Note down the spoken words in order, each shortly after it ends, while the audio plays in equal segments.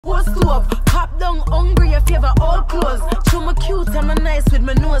What's up? Pop down hungry if you have all clothes. Show me cute and me nice with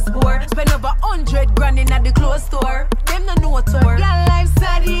my nose bore. Spend over 100 grand in at the clothes store. Them no know tour. Girl life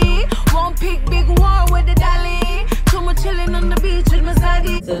steady. One pick big war with the dolly. Show me chilling on the beach with my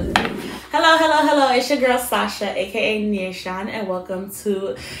zaddy. Hello. It's your girl Sasha, aka Nearshan, and welcome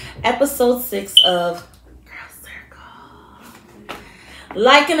to episode 6 of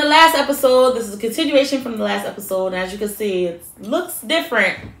Like in the last episode, this is a continuation from the last episode, and as you can see, it looks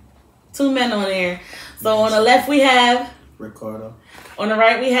different. 2 men on there. So on the left we have Ricardo. On the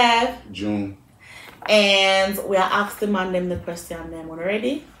right we have June. And we are asking my name the question. Them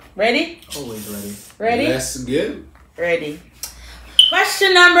ready? Ready? Always ready. Ready? Let's get ready.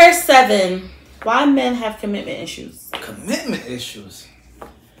 Question number 7. Why men have commitment issues? Commitment issues.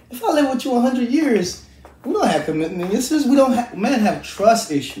 If I live with you 100 years. We don't have commitment issues. We don't have, men have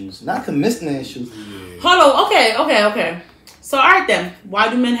trust issues, not commitment issues. yeah. Hold on. Okay. So, all right then. Why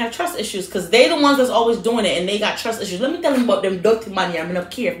do men have trust issues? Because they the ones that's always doing it and they got trust issues. Let me tell them about them dirty money. I'm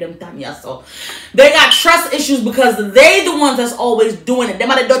not care if them Tanya. So, they got trust issues because they the ones that's always doing it. Them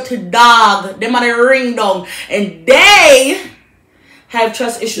are the dirty dog. Them are the ring dog. And they have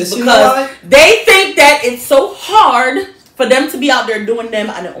trust issues because they think that it's so hard for them to be out there doing them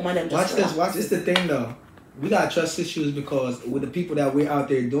and the woman them just Watch this. The thing though. We got trust issues because with the people that we're out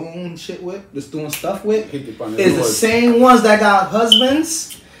there doing shit with, just doing stuff with, is the same ones that got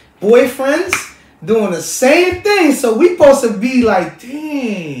husbands, boyfriends, doing the same thing. So we supposed to be like,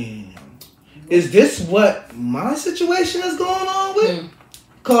 damn, is this what my situation is going on with?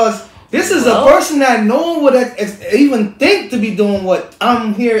 Because this is a person that no one would even think to be doing what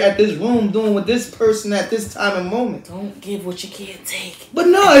I'm here at this room doing with this person at this time and moment. Don't give what you can't take. But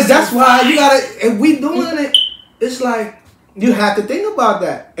no, that's why you gotta, if we doing it, it's like, you have to think about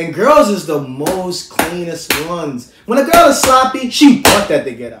that. And girls is the most cleanest ones. When a girl is sloppy, she want that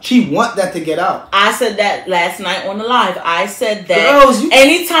to get out. She want that to get out. I said that last night on the live. I said that girls,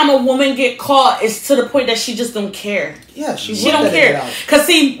 anytime a woman get caught, it's to the point that she just don't care. Yeah, she don't care. Because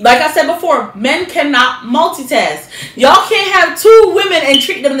see, like I said before, men cannot multitask. Y'all can't have 2 women and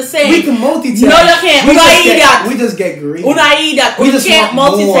treat them the same. We can multitask. No, y'all can't. We just get greedy. We can't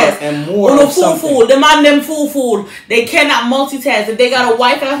multitask. More and more of fool. The man them fool. They cannot multitask. If they got a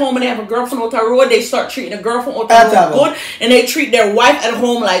wife at home and they have a girlfriend on the road, they start treating a girlfriend on the road good, and they treat their wife at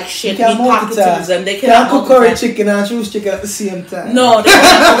home like shit. They multitask. They cannot cook curry chicken and choose chicken at the same time. No, they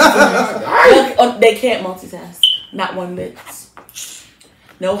can't multitask. They can't multitask. Not one bit.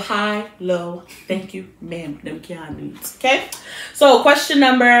 No high, low. Thank you, ma'am. Them can't do it. Okay. So question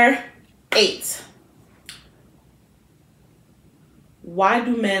number 8. Why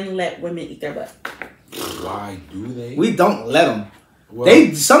do men let women eat their butt? Why do they? We don't let them.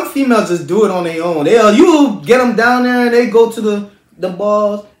 Well, some females just do it on their own. You get them down there and they go to the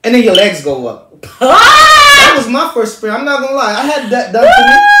balls and then your legs go up. That was my first experience. I'm not gonna lie. I had that done to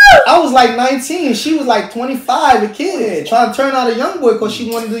me. I was like 19. She was like 25, a kid, trying to turn out a young boy because she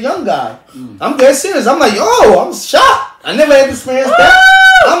wanted the young guy. I'm dead serious. I'm like, yo, I'm shocked. I never had experienced that.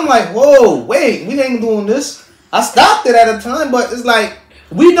 I'm like, whoa, wait, we ain't doing this. I stopped it at a time, but it's like,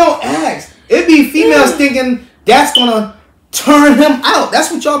 we don't ask. It be females thinking that's gonna turn him out.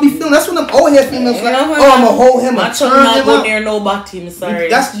 That's what y'all be feeling. That's what them old head females like. Oh, I'm gonna hold him and turn him out. Near nobody. I'm sorry.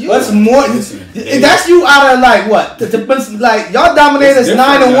 That's you. That's more. That's you out of like what? Like y'all dominate us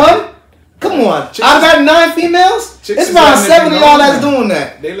 9 and 1. Come on. Out of that 9 females, it's around 7 of y'all that's doing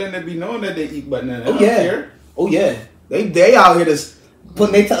that. They letting it be known that they eat butt now. Oh yeah. They out here just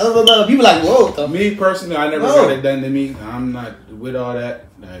putting their tongue. People like whoa. Me personally, I never got it done to me. I'm not with all that.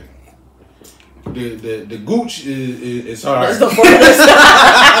 Like. The gooch is hard. That's the furthest.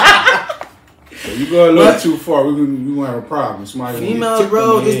 So you go a little too far, we gonna have a problem. Females,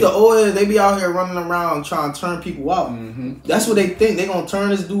 bro, it's the oil. They be out here running around trying to turn people out. That's what they think. They gonna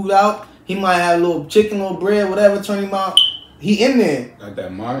turn this dude out. He might have a little chicken, little bread, whatever. Turn him out. He in there. Got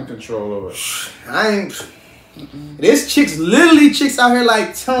that mind control over it. I ain't. There's chicks out here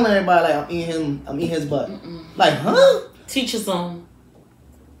like telling everybody like I'm eating his butt. Like, huh? Teach his own.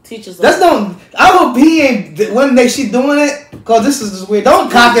 That's don't. I hope he ain't one day she doing it because this is just weird. Don't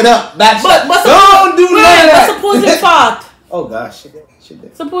cock it up. Don't do that. But suppose him fought. Oh gosh,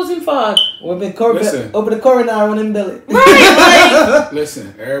 shit. Suppose him fought. Open the coroner on him belly. Right.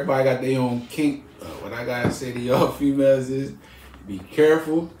 Listen, everybody got their own kink. What I gotta say to y'all females is, be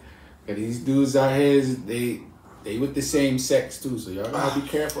careful. Cause these dudes out here, they with the same sex too. So y'all gotta be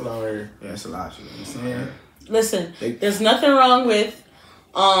careful out here. Yeah, it's a lot. You know what I'm saying? Listen, there's nothing wrong with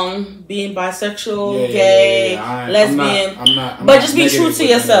being bisexual, gay, lesbian. I'm not but just be true to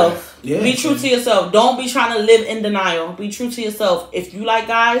yourself. Yeah. Be true to yourself. Don't be trying to live in denial. Be true to yourself. If you like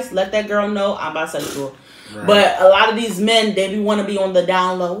guys, let that girl know I'm bisexual. Right. But a lot of these men, they want to be on the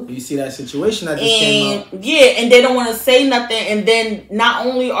down low. You see that situation that just came up. Yeah, and they don't want to say nothing. And then not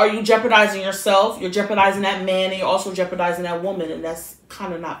only are you jeopardizing yourself, you're jeopardizing that man, and you're also jeopardizing that woman, and that's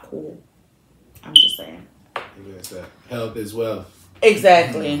kind of not cool. I'm just saying. It's health as well.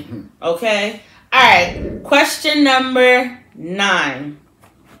 Exactly. Okay. All right. Question number 9.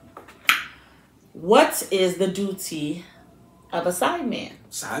 What is the duty of a side man?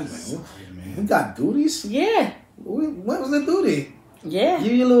 Side man? You got duties? Yeah. What was the duty? Yeah.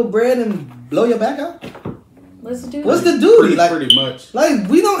 Give you a little bread and blow your back out? What's the duty? What's the duty? Pretty much. Like,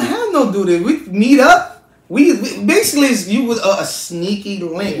 we don't have no duty. We meet up. We basically, you was a sneaky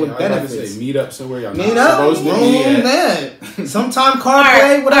link with benefits. Say, meet up somewhere y'all meet not up, supposed to be at. Sometime car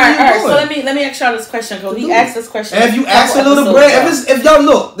play, whatever you're doing. So let me ask y'all this question, because he asked this question. And if you ask a little bread, if y'all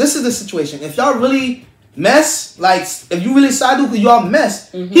look, this is the situation. If y'all really mess, like if you really side because y'all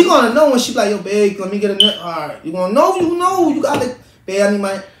mess, he gonna know when she like, yo, babe, let me get a nut. All right, you gonna know, you gotta, babe, I need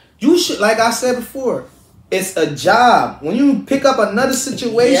my. You should, like I said before, it's a job. When you pick up another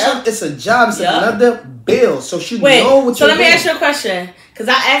situation, it's a job. It's another bill. So she know what you're doing. So let me ask you a question, because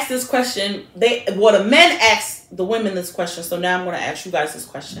I asked this question. The men asked the women this question. So now I'm gonna ask you guys this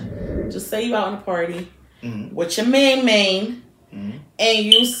question. Just say you out in a party with your main.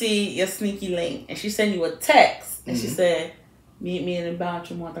 And you see your sneaky link, and she send you a text, and she said, "Meet me in the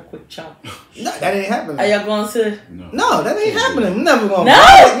bathroom, want a quick chop." No, that ain't happening. Are y'all going to? No, that ain't happening. I'm never going.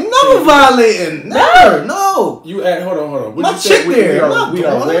 No, never violating. Never. No. You at? Hold on. My chick there. We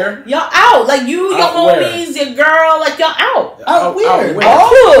are where? Y'all out, like your homies, your girl, like y'all out. Out where?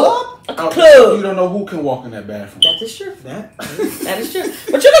 Club. You don't know who can walk in that bathroom. That is true. That is true.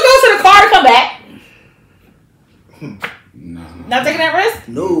 But you can go to the car and come back. Nah. Not taking that risk?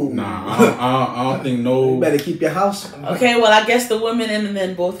 No. Nah, I don't think no. You better keep your house. Okay, well, I guess the women and the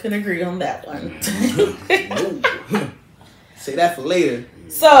men both can agree on that one. Say that for later.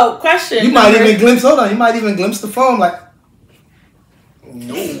 So, question. You might even glimpse the phone like,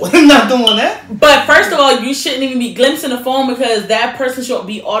 no, I'm not doing that. But first of all, you shouldn't even be glimpsing the phone, because that person should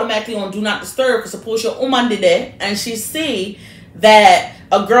be automatically on Do Not Disturb, because suppose your woman did that and she see that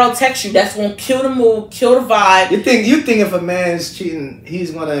a girl texts you, that's gonna kill the mood, kill the vibe. You think if a man is cheating,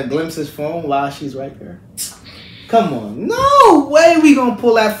 he's gonna glimpse his phone while she's right there? Come on, no way we gonna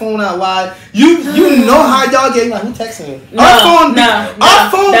pull that phone out while you know how y'all get like, who texting me? Our phone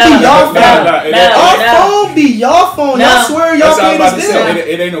be your phone. Y'all swear y'all pay this bill.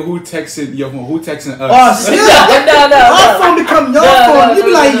 It ain't no who texting your phone, who texting us. Oh, our phone become your phone. You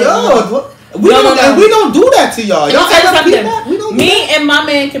be like, yo. We don't do that to y'all. Y'all tell us we don't. Me and my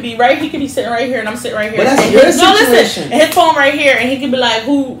man could be right. He could be sitting right here, and I'm sitting right here. But that's your situation. Listen. And his phone right here, and he could be like,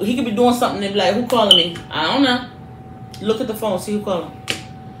 who? He could be doing something and be like, who calling me? I don't know. Look at the phone. See who calling.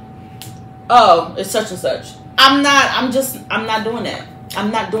 Oh, it's such and such. I'm not doing that.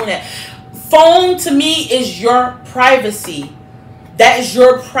 I'm not doing that. Phone to me is your privacy. That is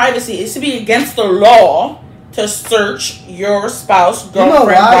your privacy. It should be against the law to search your spouse, girlfriend, you know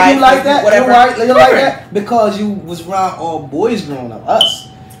why wife, you like that? whatever. You like that? Because you was around all boys growing up. Us.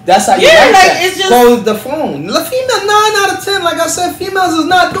 That's how you like like that. It's just so the phone. The female 9 out of 10, like I said, females is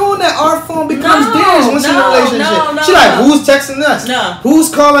not doing that. Our phone becomes theirs once in a relationship. She like, who's texting us? No. Who's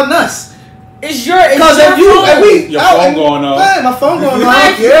calling us? It's your phone going off. Hey, my phone going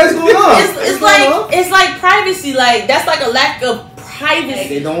off. Yeah, it's going off. It's like privacy. Like that's like a lack of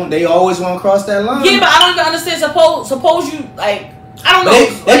privacy. They always want to cross that line. Yeah, but I don't even understand. Suppose you like, I don't know.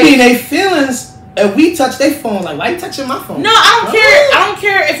 They be in their feelings. And we touch their phone, like, why you touching my phone? No, I don't care. I don't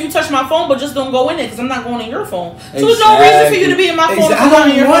care if you touch my phone, but just don't go in it, because I'm not going in your phone. So there's no reason for you to be in my phone. I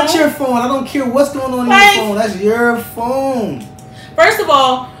don't want your phone. I don't care what's going on in your phone. That's your phone. First of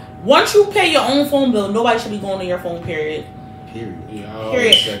all, once you pay your own phone bill, nobody should be going to your phone, period.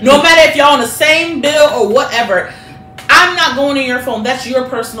 Period. No matter if y'all on the same bill or whatever. I'm not going in your phone. That's your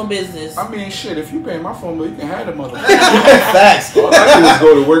personal business. I mean, shit, if you pay my phone bill, you can have the motherfucker. Facts. All I do is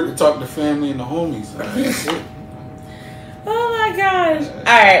go to work to talk to family and the homies. That's it. Oh my gosh.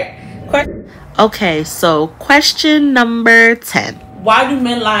 Alright. Okay, so question number 10. Why do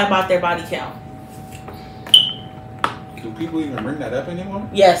men lie about their body count? Do people even bring that up anymore?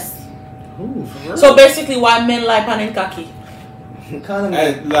 Yes. Ooh, for real? So basically, why men lie paninkaki? Kind of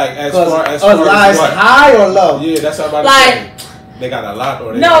as far as lies what? High or low? Yeah, that's about like to say. They got a lot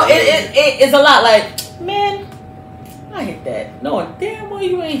or they no, it's a lot. Like, man, I hit that. No, damn well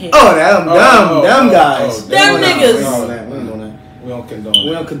you ain't hit. Oh, them guys. Them niggas. We don't don't condone We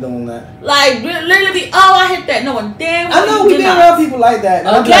that. don't condone that. Like literally, I hit that. No one damn. I know we been around people like that. And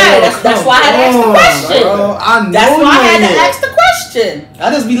I'm Okay, like, that's why I had to ask the question. Bro, I know That's why I had to you ask the question.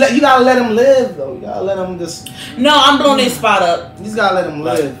 I just be you gotta let them live though. You gotta let them just. No, I'm blowing this spot up. You just gotta let them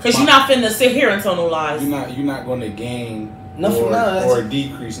live. Cause you're not finna sit here and tell no lies. You're not going to gain Nothing or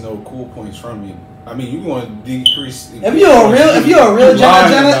decrease no cool points from you. I mean, you're going to decrease. If you're a real lying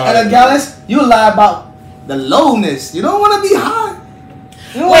Jenna about and a it. Gallus, you lie about the lowness. You don't want to be high.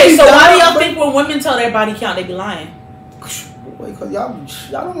 You don't wanna Wait, be so why do down, y'all but- think when women tell their body count, they be lying? Wait, cause y'all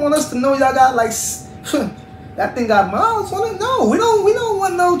don't want us to know y'all got like that thing got miles on it. No, we don't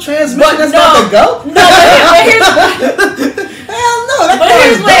want no transmission that's about to go. No, but here's Hell no. That But car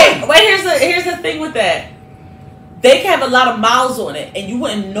here's is done. here's the thing with that. They can have a lot of miles on it, and you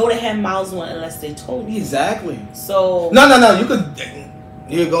wouldn't know they had miles on it unless they told you. Exactly. So No.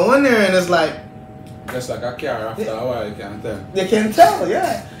 You go in there and it's like Just like a car after a while, you can't tell. you can't tell.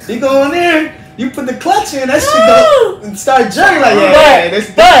 Yeah, you go in there, you put the clutch in, that shit go and start jerking like this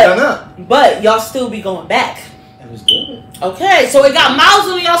done up. but y'all still be going back. It was good. Okay, so it got miles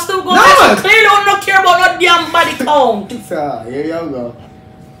on it, y'all still going No. back. So clearly don't care about no damn body count. So here y'all go.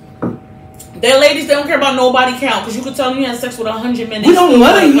 They're ladies, they don't care about no body count because you could tell them you had sex with 100 men. We don't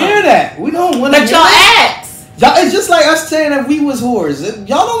want to hear that. We don't want to. But y'all ask. Y'all, it's just like us saying that we was whores.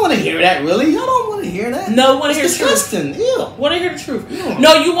 Y'all don't want to hear that, really. Y'all don't want to hear that. No, want to hear It's the truth. disgusting. Ew. Want to hear the truth. Yeah.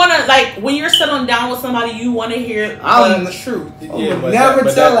 No, you want to, like, when you're settling down with somebody, you want to hear I'm- the truth. would never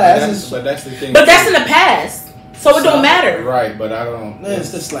tell us. But that's the thing. But that's in the past, so it don't matter. Right, but I don't. Man,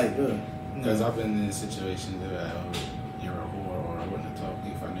 it's just like, Because I've been in situations that you're a whore, or I wouldn't have talked to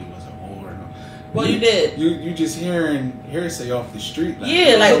you if I knew you was a whore. No. Well, you did. You just hearing hearsay off the street.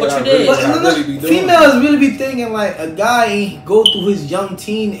 Yeah, like what you did. What I But really be doing. females really be thinking like a guy ain't go through his young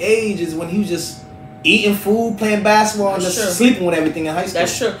teen ages when he was just eating food, playing basketball, and That's just true. sleeping with everything in high school.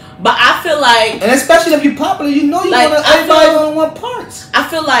 That's true. But I feel like And especially if you're popular, you know you Like, want I everybody feel- on one parts.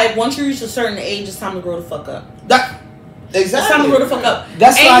 once you reach a certain age, it's time to grow the fuck up. That It's time to exactly. grow the fuck up.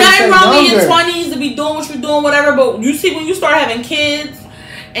 That's Ain't why I nothing say wrong in your younger. 20s to be doing what you're doing, whatever. But you see, when you start having kids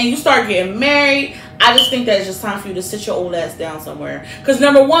and you start getting married, I just think that it's just time for you to sit your old ass down somewhere. Because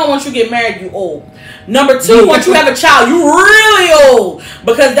number one, once you get married, you old. Number two, once you have a child, you really old.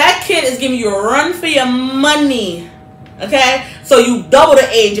 Because that kid is giving you a run for your money. Okay? So you double the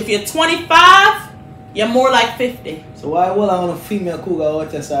age. If you're 25, you're more like 50. So why will I on a female cougar all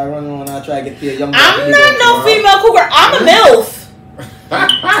that side running on? I try to get to a young. I'm not no female cougar. I'm a MILF.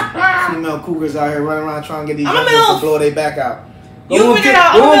 Female cougars out here running around trying to get these I'm a young girls MILF. to blow their back out. You figured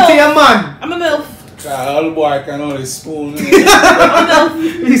out, Go I'm a on to MILF. your man. I'm a MILF. All the boy can only spoon. I'm a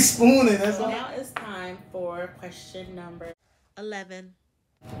MILF. He's spooning. That's all. Now it's time for question number 11.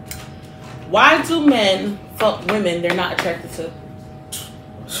 Why do men fuck women they're not attracted to?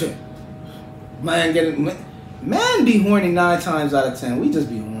 Shit. Man be horny 9 times out of 10. We just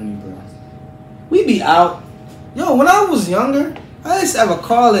be horny, bro. We be out. Yo, when I was younger, I used to have a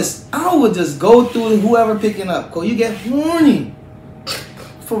call list. I would just go through whoever picking up. Cause you get horny.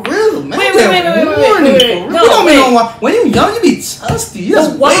 For real, man. Wait, Get wait, wait, wait, horny, wait, for wait. real. No, You don't wait. know why. When you young, you be thirsty. You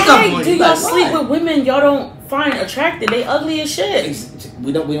just But wake up why horny. do You y'all like, sleep why? with women y'all don't find attractive? They ugly as shit.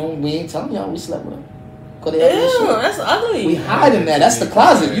 We ain't telling y'all we slept with them. Cause they ugly as Ew, shit. that's ugly. We hide in there. That's the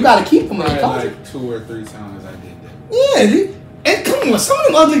closet. You gotta keep them in the Probably closet. like 2 or 3 times I did that. Yeah, dude. And come on, some of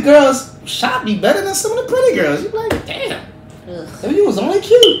them ugly girls shot me better than some of the pretty girls. You be like, damn. Ugh. If you was only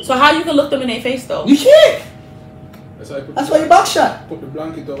cute. So how you can look them in their face though? You can't. That's Why you box shot. Put the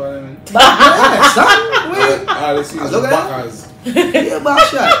blanket over them. Yeah, son. Wait. All I see is the Look at backers. Yeah, box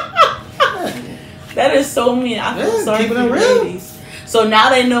shot. Yeah. That is so mean. I feel Yeah, sorry keeping for it you real. ladies. So now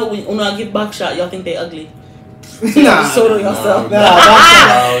they know when I get buckshot, y'all think they ugly. Nah. Sold yourself. No,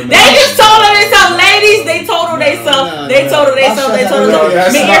 no. They just told her they self, ladies. They told her they self. no, They no. told her they I'll self. shut They that told her. No, they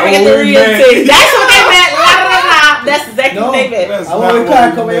that's Me not and forget what the we real meant. thing. That's what they meant. La, la, la, la. That's exactly No, what they meant. that's I want not to car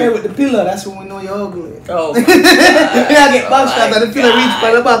what come we in meant. with the pillar. That's when we know you're ugly. Oh. I get box shot. And the pillar reach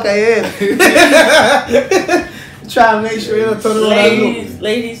by the back of your head. Try to make sure you don't turn around.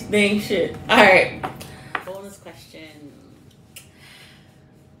 Ladies, they ain't shit. All right. Bonus question: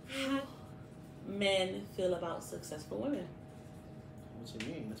 How men feel about successful women? What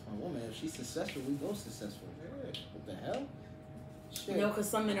you mean? That's my woman. If she's successful, we go successful. Yeah. What the hell? Shit. You know, because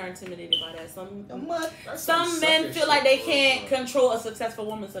some men are intimidated by that. What? That's Some men sucker feel like they shit, can't bro. control a successful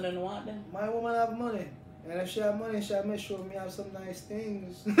woman, so they don't want them. My woman have money. And if she have money, she'll make sure me have some nice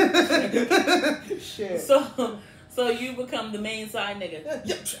things. Shit. So you become the main side nigga.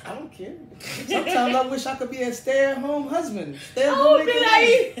 Yeah, I don't care. Sometimes I wish I could be a stay-at-home husband. Oh, Stay-at-home be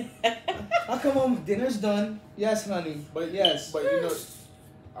nigga. like, I come home, dinner's done. Yes, honey. But yes. But you know,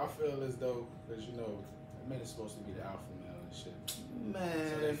 I feel as though, because you know, men are supposed to be the alpha male and shit. So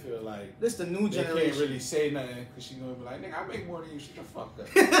they Man, feel like this the new they generation. can't really say nothing because she's gonna be like, nigga, I make more than you. Shut the fuck up.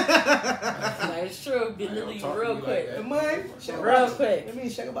 That is true. Belittle you real quick. Am I? Check a Real box. quick. Let me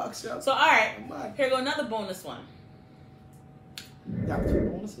check a box up. So, all right. Am I? Here go another bonus one. Got 2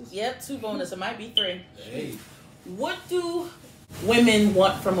 bonuses? Yep, 2 bonus. It might be 3. Hey, What do women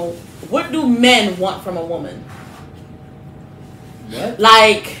want from a? What do men want from a woman? What?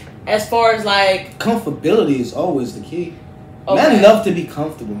 Like, as far as like, Comfortability is always the key. okay. Men love to be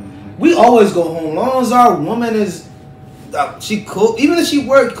comfortable. We always go home. Long as our woman is, she cook. Even if she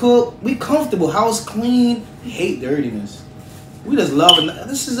work, cook. We comfortable. House clean. Hate dirtiness. We just love it.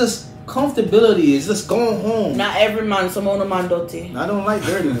 This is just comfortability. It's just going home. Not every man, some other man dirty. I don't like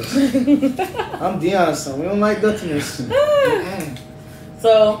dirtiness. I'm Deion, son. We don't like dirtiness. Mm-mm.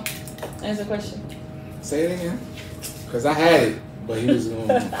 So, answer the question. say it again. Because I had it, but he was going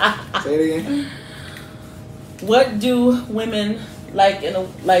to say it again. What do women like in a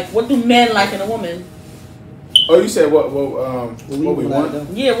What do men like in a woman? Oh, you said what we want?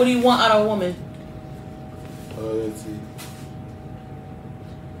 Yeah, what do you want out of a woman? Loyalty,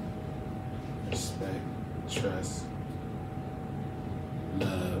 respect, trust,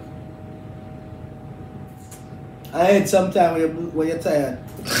 love. I had sometime when you're tired.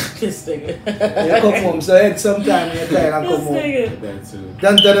 This nigga. You come home. So I had sometime when you're tired. I come This home. nigga. That too.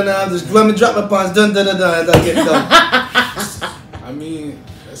 Dun dun dun dun. Just let me drop my pants. Dun dun dun dun. As I get done. I mean,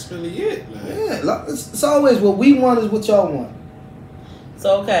 that's really it. Like, Yeah, it's always what we want is what y'all want.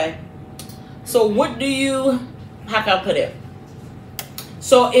 So okay. So what do you? How can I put it?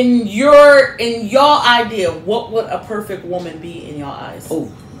 So in your idea, what would a perfect woman be in your eyes? Oh,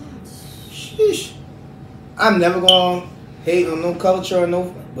 sheesh. I'm never gonna hate on no culture or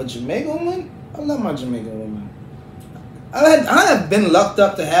no, but Jamaican woman, I love my Jamaican woman. I have been lucked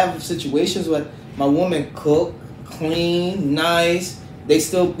up to have situations where my woman cook, clean, nice. They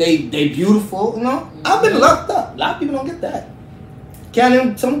beautiful, you know. I've been lucked up. A lot of people don't get that.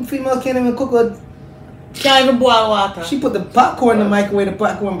 Some females can't even cook a. Can't even boil water. She put the popcorn in the microwave. The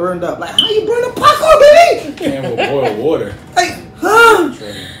popcorn burned up. Like, how you burn the popcorn, baby? can't even boil water. Like, huh?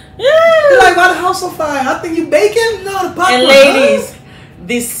 Yeah. You're like, why the house on fire? I think you baking? No, the popcorn. And ladies,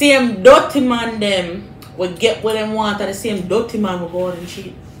 the same dirty man them will get what they want, and the same dirty man will go out and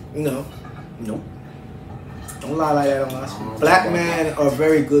cheat. No. Don't lie like that on us. Black men are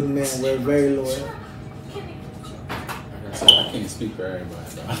very good men. We're very loyal. Like I said, I can't speak for everybody.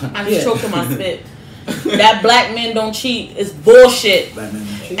 Though. I just Yeah. choked on my spit. That black men don't cheat is bullshit. Black men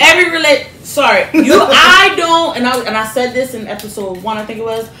don't cheat. I don't, and I said this in episode 1, I think it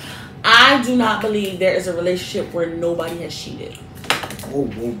was. I do not believe there is a relationship where nobody has cheated. Whoa.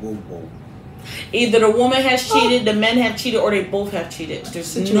 Either the woman has cheated, the men have cheated, or they both have cheated. There's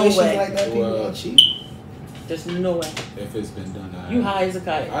Situations no way. like that, people Well, don't cheat. There's no way. If it's been done, You high as a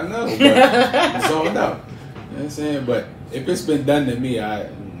kite. I know, but it's zoned out. You know what I'm saying? But if it's been done to me, I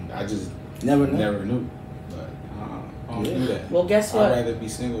just Never know. never knew. But I don't do that. Well, guess I'd what? rather be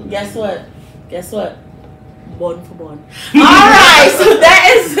single. Guess what? Bun for bun. Alright, so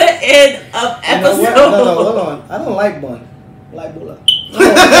that is the end of You know episode. what? No, hold on. I don't like bun. I like bula.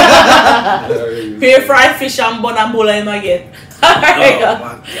 Pure fried fish and bun and bola in my get. Oh my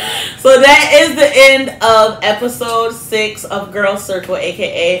God. So that is the end of episode 6 of Girl Circle,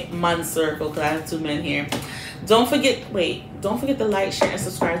 aka Man Circle, because I have 2 men here. Don't forget to like, share, and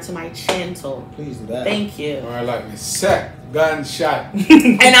subscribe to my channel. Please do that. Thank you. Alright, like me. Set, gunshot.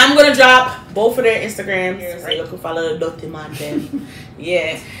 And I'm gonna drop both of their Instagrams so you can follow the Dirty Man then.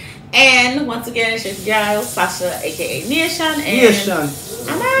 Yeah. And once again, it's your girl, Sasha, aka Nation. And Yes, Sean.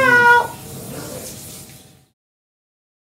 I'm out.